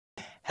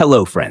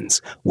Hello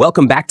friends,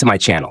 welcome back to my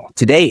channel.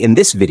 Today in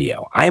this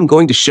video, I am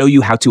going to show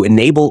you how to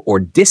enable or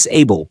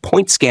disable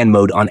point scan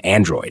mode on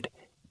Android.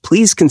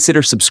 Please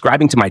consider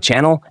subscribing to my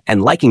channel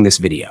and liking this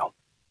video.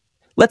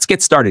 Let's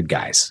get started,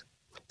 guys.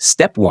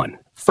 Step 1.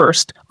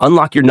 First,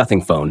 unlock your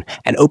Nothing phone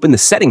and open the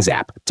Settings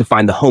app to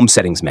find the Home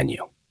Settings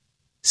menu.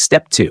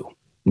 Step 2.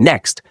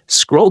 Next,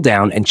 scroll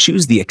down and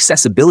choose the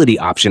Accessibility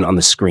option on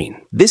the screen.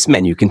 This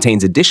menu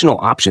contains additional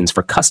options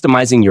for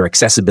customizing your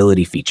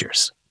accessibility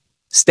features.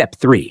 Step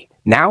 3.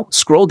 Now,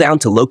 scroll down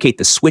to locate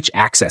the Switch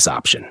Access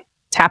option.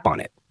 Tap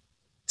on it.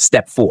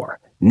 Step 4.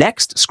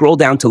 Next, scroll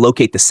down to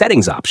locate the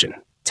Settings option.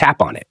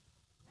 Tap on it.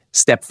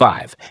 Step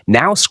 5.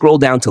 Now, scroll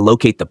down to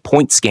locate the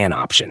Point Scan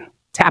option.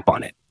 Tap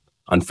on it.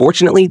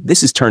 Unfortunately,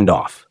 this is turned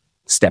off.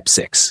 Step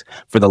 6.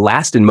 For the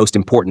last and most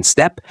important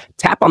step,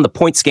 tap on the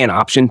Point Scan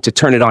option to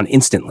turn it on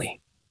instantly.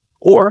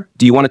 Or,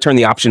 do you want to turn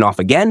the option off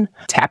again?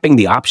 Tapping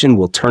the option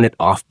will turn it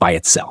off by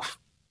itself.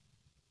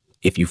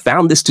 If you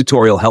found this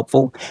tutorial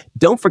helpful,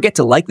 don't forget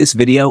to like this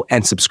video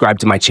and subscribe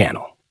to my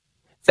channel.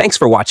 Thanks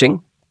for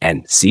watching,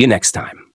 and see you next time.